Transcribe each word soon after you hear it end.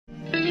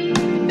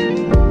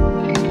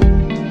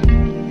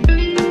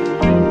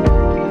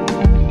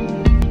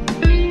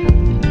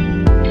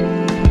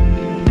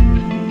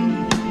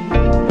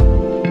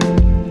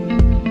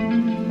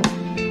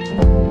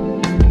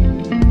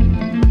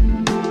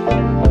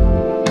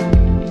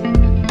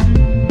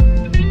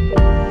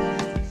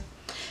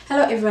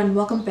everyone,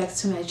 welcome back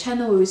to my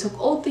channel where we talk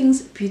all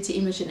things beauty,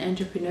 image and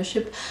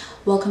entrepreneurship.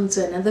 Welcome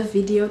to another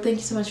video. Thank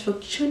you so much for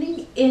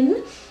tuning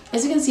in.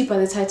 As you can see by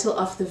the title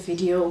of the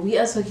video, we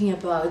are talking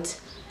about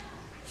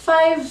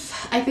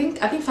I think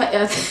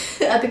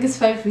it's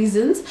 5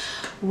 reasons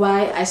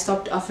why I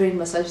stopped offering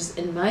massages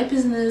in my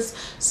business.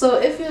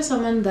 So if you're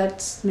someone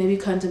that's maybe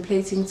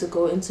contemplating to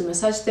go into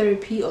massage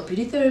therapy or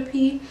beauty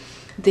therapy,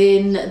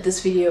 then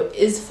this video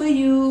is for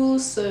you.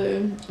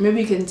 So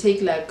maybe you can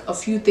take like a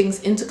few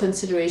things into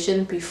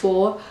consideration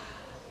before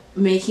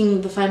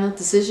making the final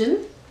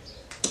decision.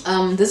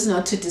 This is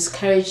not to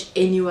discourage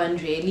anyone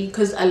really,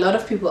 because a lot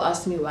of people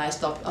ask me why I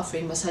stopped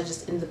offering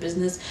massages in the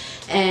business,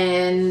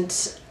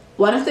 and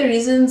one of the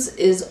reasons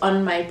is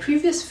on my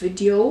previous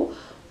video,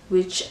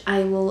 which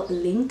I will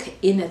link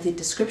in the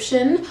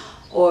description,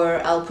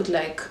 or I'll put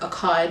like a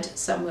card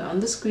somewhere on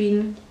the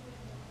screen.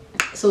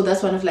 So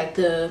that's one of like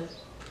the,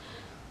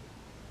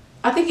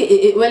 I think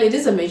it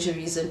is a major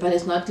reason, but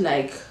it's not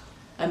like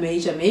a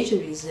major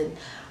reason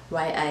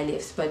why I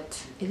left,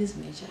 but it is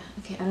major.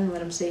 Okay, I don't know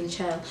what I'm saying,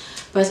 child.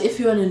 But if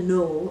you want to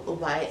know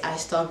why I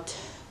stopped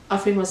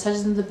offering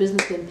massages in the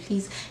business, then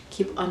please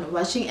keep on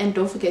watching, and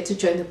don't forget to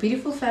join the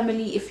beautiful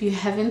family if you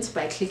haven't,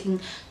 by clicking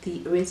the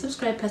red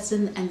subscribe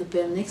button and the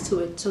bell next to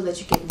it, so that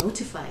you get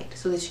notified,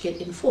 so that you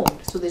get informed,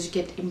 so that you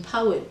get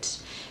empowered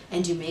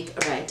and you make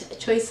right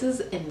choices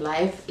in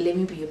life. Let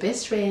me be your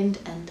best friend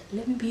and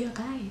let me be your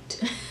guide.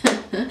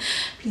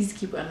 Please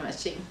keep on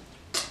watching.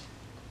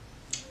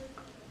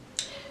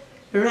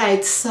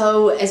 Right,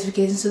 so as we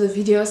get into the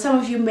video, some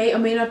of you may or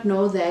may not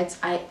know that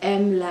I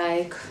am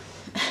like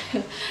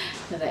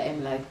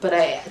but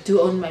I do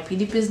own my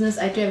beauty business.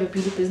 I do have a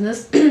beauty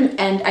business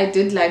and I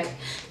did like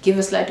give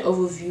a slight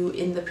overview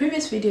in the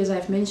previous videos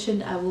I've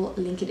mentioned. I will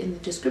link it in the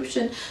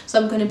description.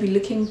 So I'm going to be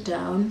looking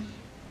down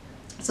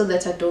so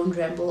that I don't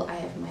ramble. I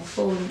have my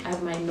phone, I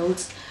have my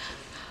notes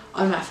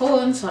on my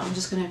phone, so I'm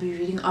just going to be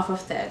reading off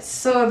of that.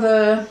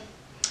 So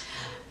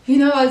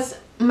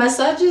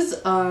massages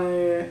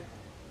are,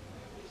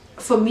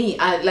 for me,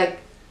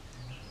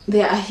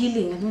 they are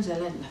healing.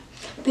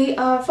 They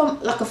are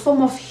like a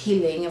form of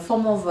healing, a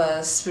form of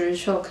a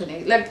spiritual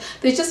connection. Like,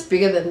 they're just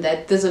bigger than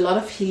that. There's a lot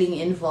of healing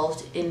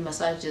involved in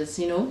massages,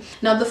 you know.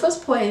 Now, the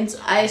first point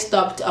I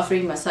stopped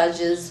offering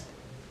massages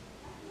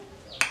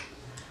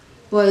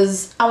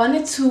was I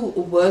wanted to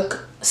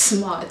work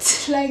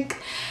smart. Like,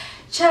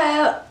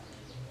 child,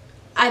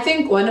 I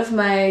think one of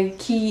my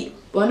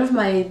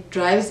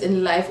drives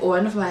in life, or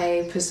one of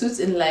my pursuits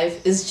in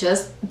life, is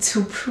just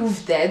to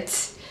prove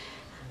that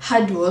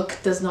hard work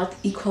does not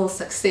equal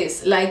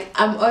success. Like,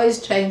 I'm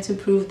always trying to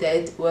prove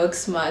that work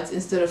smart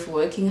instead of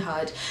working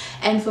hard.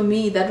 And for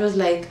me, that was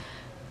like,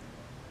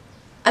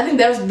 I think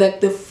that was like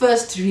the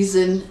first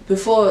reason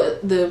before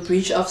the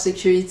breach of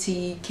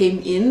security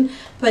came in.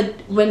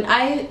 But when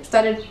I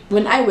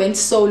went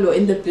solo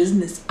in the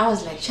business, I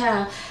was like,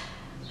 child,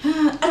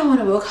 I don't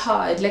want to work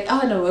hard. Like, I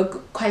want to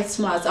work quite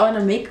smart. I want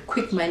to make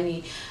quick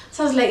money.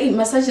 So I was like, hey,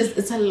 massages,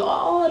 it's a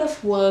lot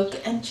of work,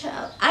 and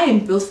child, I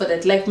am built for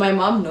that. Like, my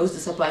mom knows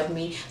this about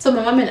me. So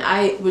my mom and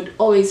I would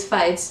always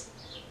fight,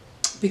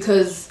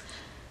 because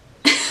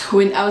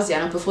when I was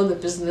young, before the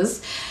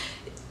business,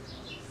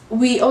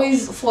 we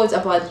always fought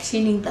about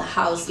cleaning the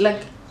house. Like,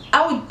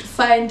 I would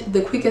find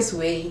the quickest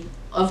way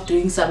of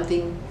doing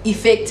something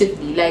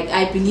effectively. Like,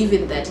 I believe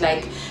in that.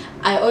 Like,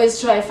 I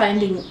always try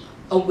finding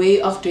a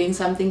way of doing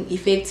something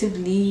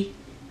effectively.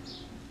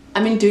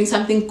 I mean, doing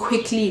something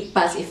quickly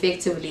but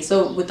effectively,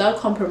 so without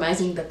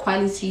compromising the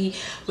quality,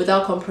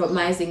 without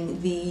compromising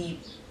the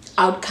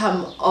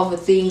outcome of a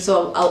thing.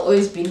 So I'll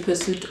always be in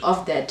pursuit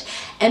of that.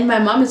 And my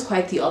mom is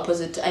quite the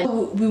opposite,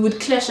 and we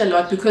would clash a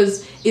lot,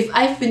 because if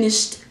I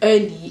finished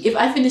early, if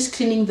I finished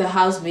cleaning the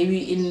house maybe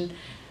in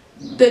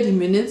 30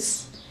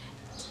 minutes,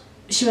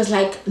 she was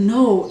like,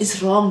 no,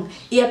 it's wrong,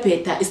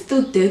 it's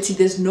still dirty,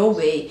 there's no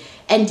way.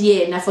 And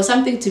yeah, now for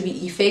something to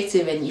be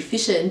effective and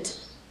efficient,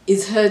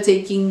 is her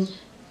taking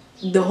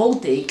the whole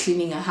day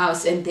cleaning a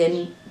house, and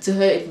then to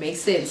her it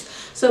makes sense.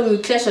 So we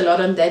would clash a lot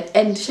on that,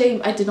 and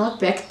shame, I did not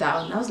back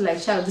down. I was like,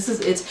 child, this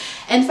is it.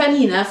 And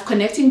funny enough,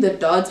 connecting the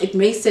dots, it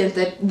makes sense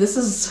that this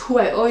is who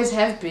I always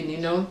have been, you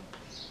know,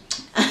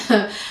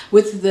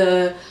 with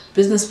the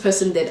business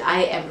person that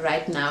I am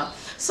right now.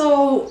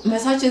 So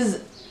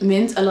massages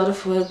meant a lot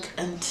of work,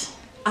 and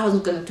I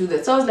wasn't gonna do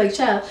that. So I was like,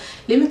 child,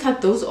 let me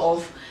cut those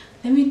off.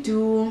 Let me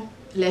do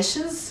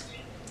lashes.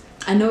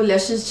 I know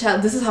lashes,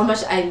 child, this is how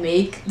much I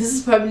make. This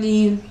is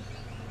probably,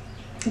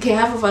 okay,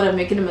 half of what I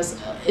make in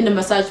a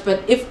massage.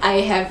 But if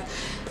I have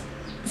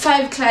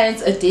 5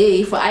 clients a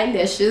day for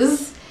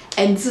eyelashes,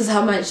 and this is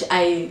how much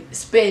I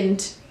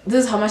spend,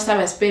 this is how much time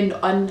I spend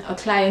on a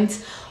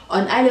client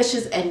on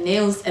eyelashes and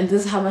nails, and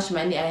this is how much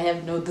money I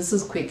have. No, this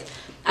is quick.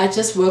 I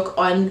just work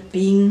on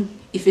being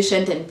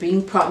efficient and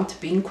being prompt,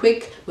 being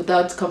quick,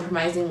 without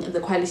compromising the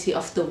quality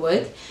of the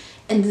work,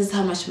 and this is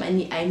how much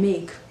money I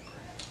make.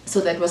 So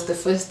that was the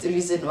first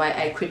reason why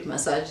I quit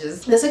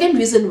massages. The second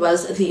reason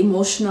was the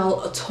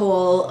emotional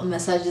toll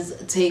massages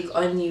take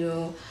on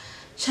you.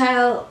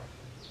 Child,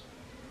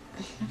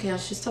 okay, I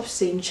should stop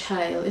saying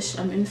childish,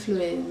 I'm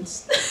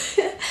influenced.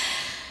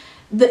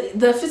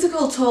 The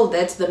physical toll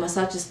that the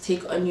massages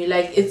take on you,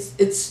 like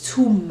it's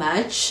too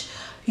much.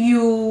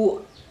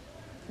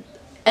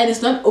 And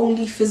it's not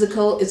only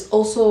physical, it's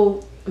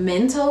also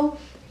mental,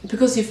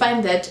 because you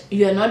find that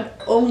you are not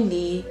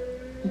only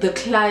the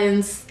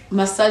client's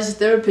massage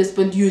therapist,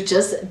 but you're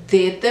just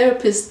their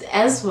therapist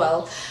as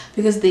well,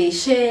 because they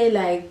share,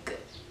 like,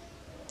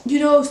 you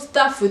know,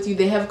 stuff with you,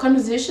 they have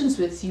conversations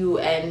with you.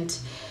 And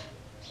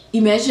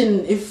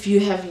imagine if you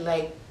have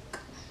like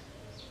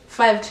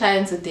 5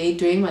 clients a day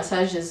doing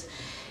massages,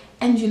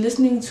 and you're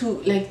listening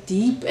to like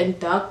deep and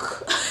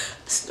dark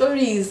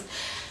stories.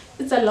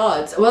 It's a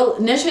lot. Well,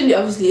 naturally,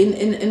 obviously,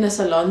 in a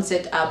salon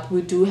setup,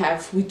 we do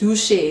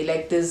share,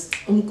 like, there's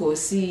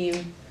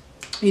umgosi,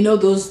 you know,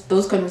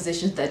 those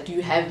conversations that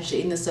you have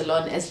in a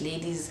salon as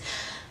ladies.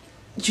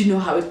 You know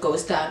how it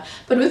goes down.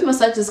 But with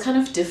massage, it's kind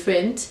of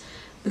different,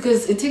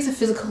 because it takes a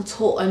physical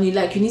toll on you.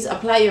 Like, you need to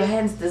apply your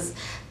hands. There's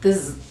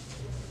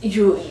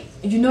you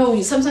know,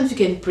 sometimes you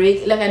can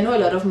break. Like, I know a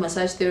lot of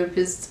massage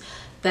therapists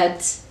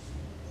that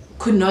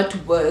could not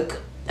work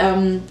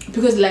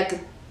because, like,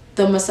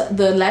 the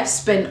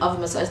lifespan of a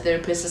massage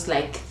therapist is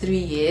like 3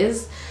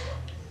 years,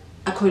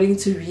 according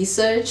to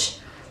research.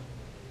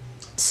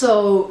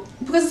 So,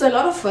 because it's a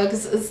lot of work,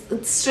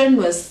 it's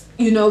strenuous,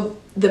 you know,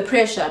 the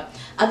pressure.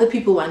 Other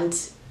people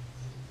want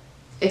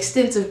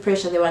extensive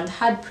pressure, they want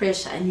hard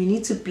pressure, and you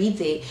need to be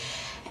there.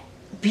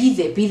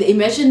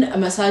 Imagine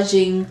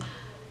massaging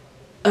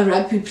a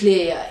rugby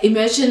player,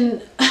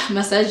 imagine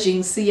massaging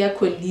Siya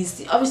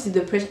Kolisi. Obviously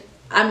the pressure,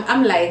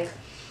 I'm like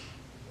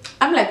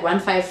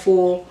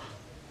 154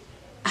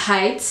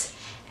 height,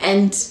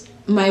 and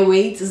my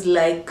weight is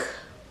like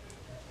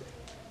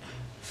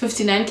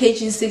 59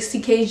 kgs,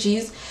 60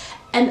 kgs,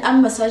 and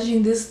I'm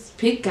massaging this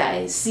big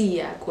guy,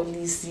 Siya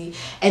Kolisi,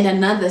 and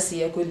another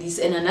Siya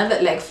Kolisi, and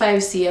another, like 5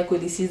 Siya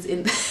Kolisis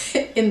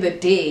in the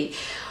day.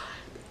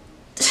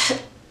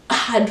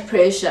 Hard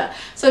pressure.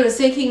 So it was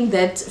taking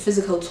that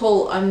physical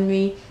toll on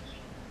me,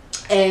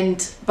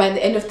 and by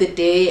the end of the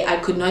day, I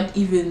could not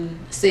even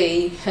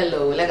say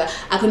hello. Like,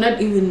 I could not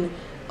even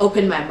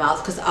open my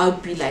mouth, because I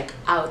would be like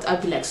out.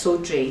 I'd be like so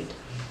drained.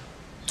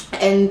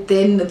 And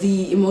then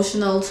the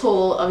emotional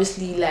toll,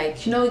 obviously,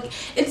 like, you know,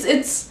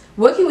 it's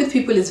working with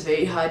people is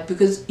very hard,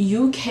 because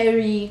you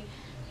carry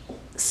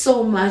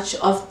so much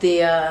of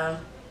their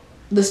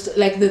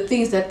the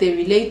things that they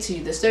relate to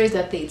you, the stories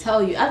that they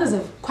tell you. Others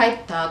are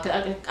quite dark,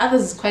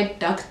 others quite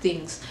dark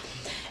things,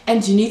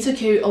 and you need to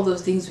carry all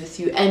those things with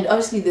you. And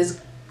obviously there's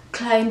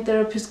client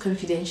therapist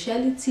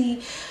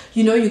confidentiality.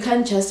 You know, you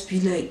can't just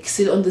be like,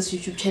 sit on this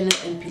YouTube channel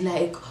and be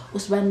like,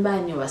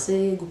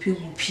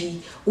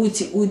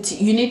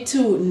 you need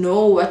to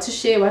know what to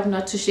share, what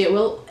not to share.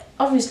 Well,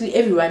 obviously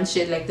everyone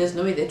shared, like, there's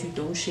no way that you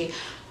don't share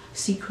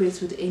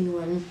secrets with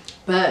anyone,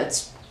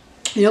 but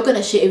you're not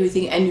gonna share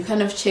everything, and you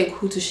kind of check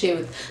who to share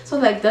with. So,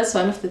 like, that's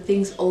one of the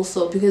things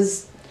also,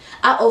 because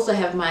I also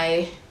have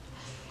my,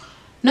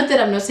 not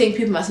that I'm not saying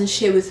people mustn't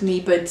share with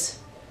me, but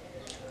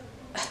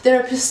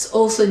therapists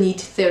also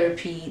need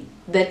therapy,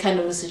 that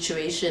kind of a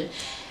situation.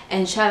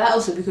 And shall I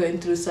also be going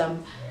through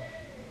some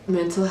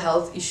mental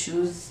health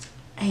issues?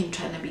 I ain't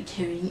trying to be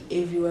carrying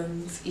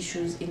everyone's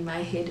issues in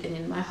my head and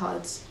in my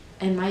heart,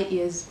 and my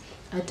ears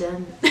are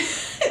done.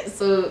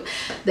 So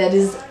that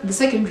is the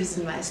second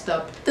reason why I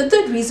stopped. The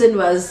third reason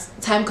was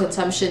time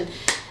consumption.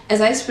 As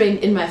I explained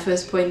in my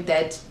first point,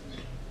 that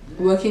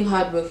working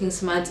hard, working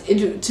smart,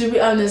 to be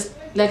honest,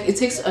 like, it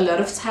takes a lot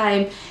of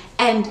time,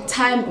 and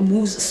time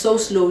moves so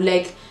slow.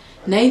 Like,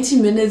 90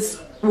 minutes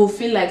will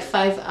feel like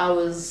 5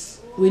 hours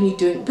when you're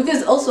doing,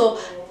 because also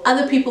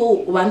other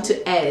people want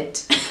to add.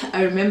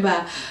 I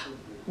remember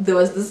there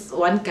was this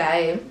one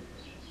guy,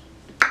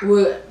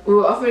 we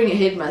were offering a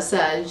head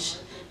massage,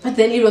 but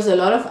then it was a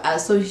lot of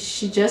us, so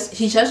he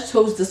just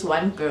chose this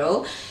one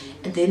girl,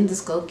 and then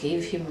this girl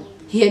gave him,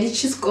 he had a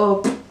cheese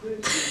cup.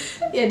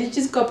 He had a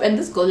cheese cup, and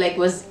this girl, like,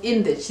 was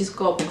in the cheese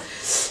cup,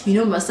 you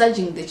know,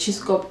 massaging the cheese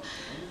cup.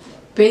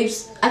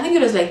 Babes, I think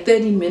it was like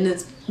 30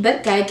 minutes.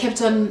 That guy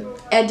kept on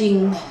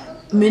adding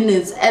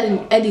minutes,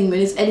 adding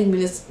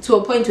minutes, to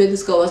a point where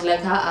this girl was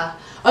like,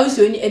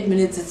 obviously when you add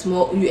minutes, it's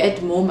more, you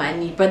add more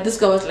money. But this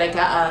girl was like,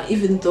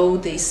 even though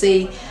they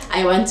say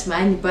I want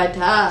money, but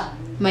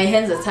my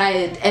hands are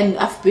tired and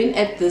I've been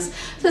at this.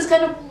 So it's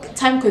kind of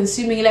time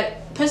consuming.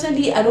 Like,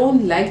 personally, I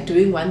don't like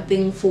doing one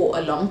thing for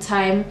a long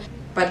time,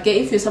 but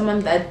if you're someone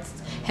that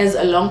has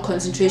a long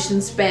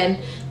concentration span,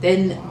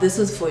 then this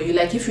is for you.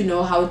 Like, if you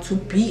know how to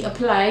be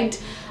applied,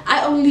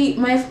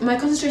 my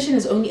concentration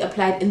is only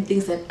applied in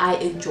things that I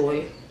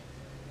enjoy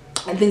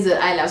and things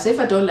that I love. So if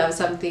I don't love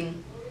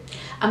something,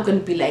 I'm gonna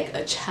be like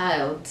a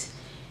child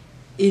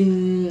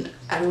in,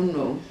 I don't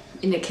know,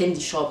 in a candy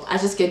shop. I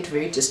just get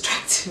very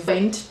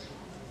distracted.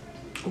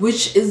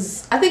 Which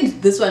is, I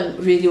think this one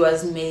really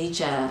was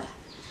major.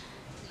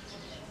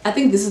 I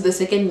think this is the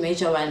second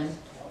major one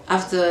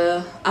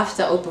after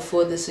or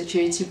before the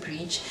security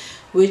breach,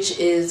 which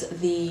is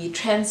the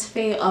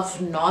transfer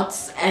of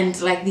knots and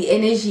like the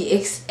energy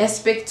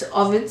aspect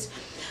of it.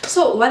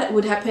 So what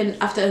would happen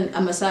after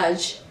a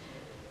massage?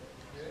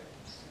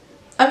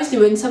 Obviously,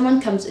 when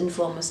someone comes in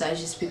for a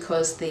massage, it's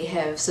because they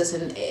have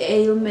certain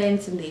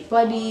ailments in their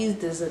bodies,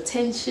 there's a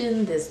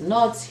tension, there's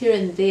knots here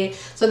and there,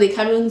 so they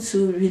come in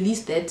to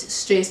release that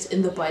stress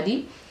in the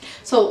body.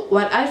 So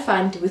what I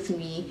find with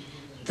me,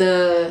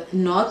 the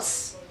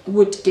knots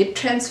would get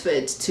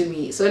transferred to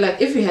me. So like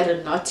if you had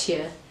a knot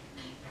here,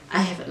 I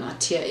have a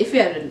knot here. If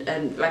you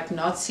had like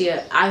knots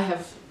here, I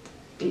have,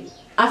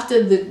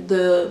 after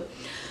the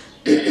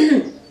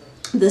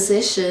the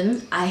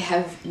session, I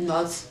have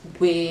knots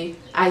where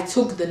I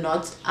took the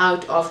knots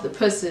out of the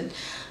person.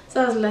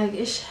 So I was like,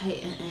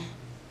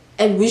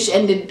 and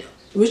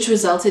which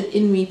resulted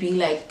in me being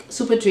like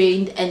super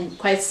drained and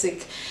quite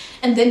sick.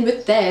 And then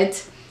with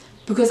that,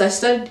 because I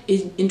started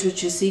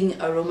introducing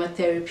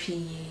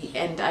aromatherapy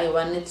and I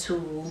wanted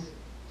to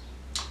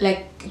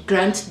like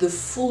grant the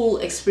full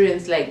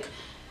experience, like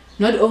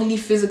not only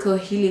physical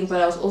healing, but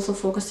I was also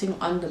focusing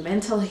on the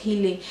mental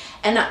healing.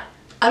 And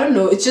I don't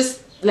know, it's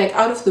just like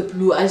out of the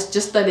blue, I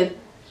just started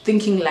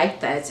thinking like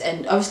that.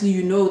 And obviously,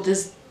 you know,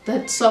 there's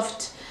that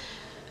soft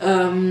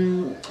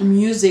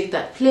music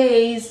that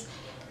plays,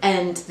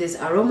 and there's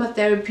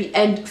aromatherapy.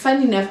 And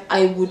funny enough,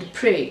 I would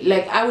pray.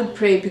 Like I would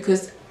pray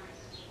because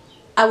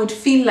I would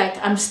feel like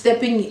I'm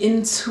stepping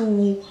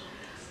into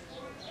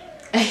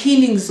a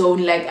healing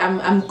zone. Like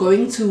I'm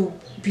going to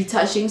be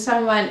touching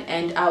someone,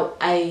 and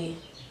I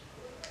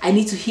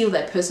need to heal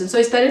that person. So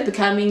it started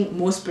becoming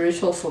more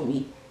spiritual for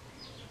me.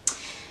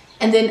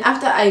 And then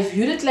after I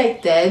viewed it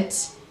like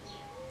that,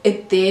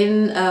 it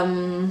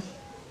then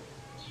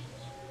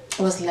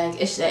was like,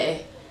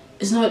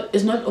 it's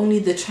not only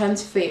the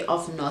transfer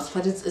of knots,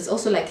 but it's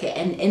also like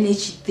an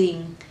energy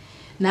thing.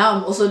 Now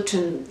I'm also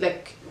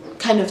like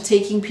kind of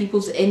taking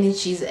people's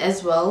energies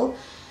as well.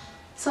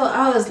 So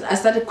I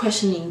started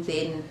questioning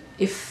then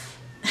if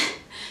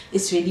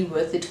it's really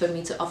worth it for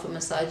me to offer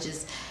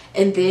massages.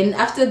 And then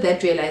after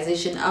that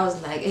realization, I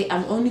was like, hey,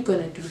 I'm only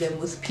gonna do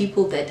them with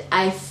people that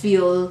I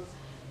feel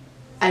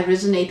I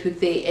resonate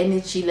with their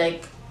energy.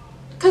 Like,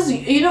 because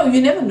you know,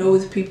 you never know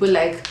with people.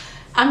 Like,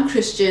 I'm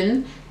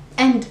Christian,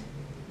 and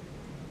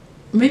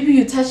maybe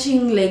you're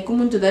touching like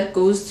umuntu that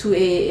goes to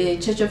a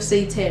Church of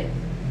Satan.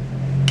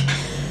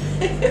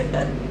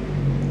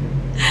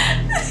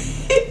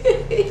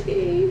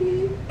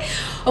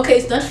 Okay,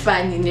 it's not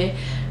fun, you know,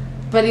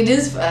 but it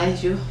is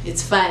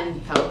it's fun.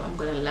 How I'm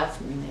gonna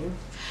laugh, you know.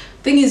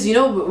 Thing is, you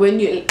know, when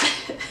you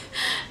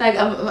like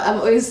I'm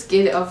always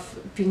scared of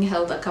being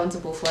held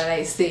accountable for what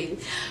I say,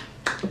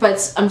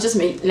 but I'm just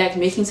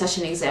making such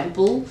an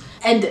example.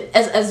 And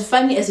as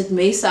funny as it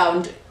may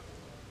sound,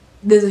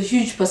 there's a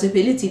huge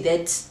possibility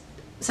that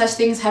such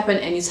things happen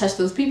and you touch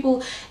those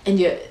people and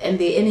their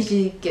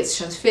energy gets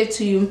transferred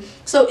to you.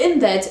 So in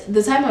that,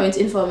 the time I went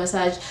in for a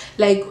massage,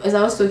 like as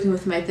I was talking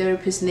with my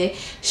therapist,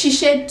 she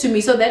shared to me,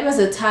 so that was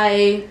a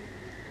Thai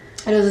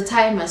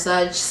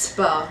massage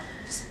spa,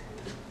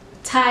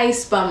 Thai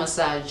spa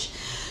massage.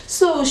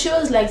 So she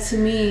was like to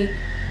me,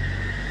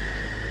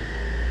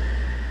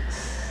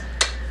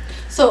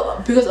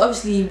 so because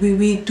obviously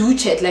we do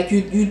chat, like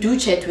you do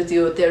chat with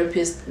your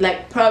therapist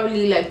like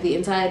probably like the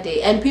entire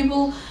day, and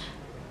people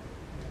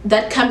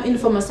that come in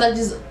for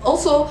massages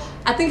also,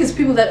 I think it's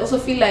people that also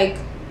feel like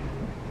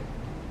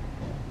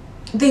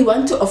they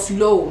want to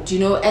offload, you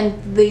know,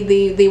 and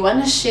they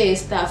want to share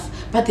stuff,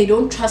 but they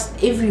don't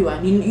trust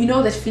everyone. You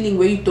know that feeling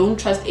where you don't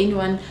trust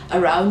anyone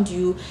around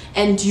you,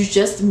 and you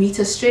just meet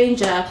a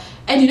stranger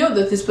and you know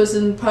that this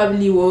person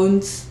probably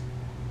won't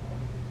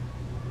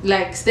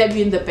like stab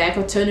you in the back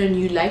or turn on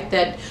you like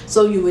that,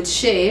 so you would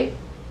share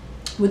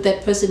with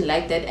that person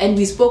like that. And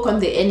we spoke on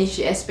the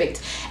energy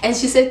aspect, and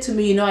she said to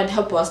me, you know what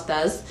her boss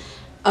does,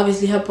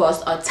 obviously her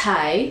boss are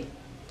Thai,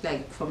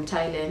 like from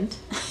Thailand,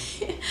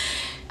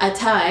 a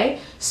Thai.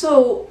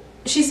 So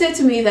she said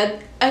to me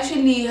that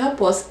actually her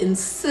boss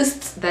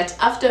insists that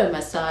after a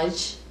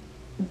massage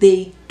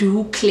they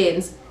do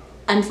cleanse.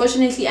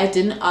 Unfortunately, I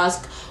didn't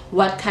ask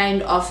what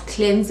kind of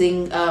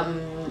cleansing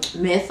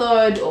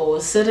method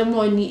or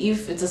ceremony,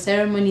 if it's a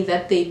ceremony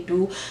that they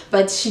do,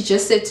 but she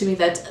just said to me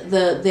that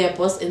their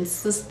boss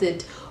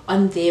insisted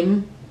on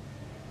them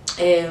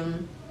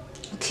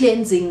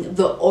cleansing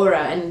the aura,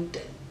 and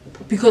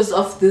because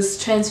of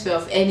this transfer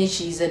of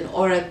energies and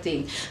aura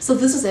thing. So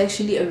this is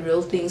actually a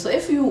real thing. So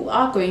if you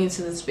are going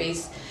into the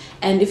space,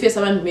 and if you're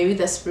someone maybe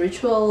that's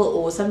spiritual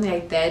or something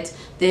like that,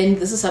 then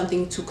this is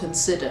something to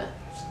consider.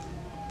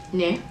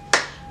 Yeah.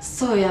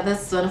 So yeah,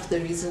 that's one of the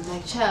reasons,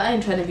 like, I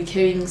ain't trying to be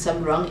carrying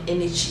some wrong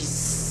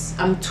energies.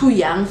 I'm too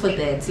young for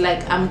that.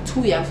 Like, I'm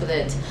too young for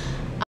that.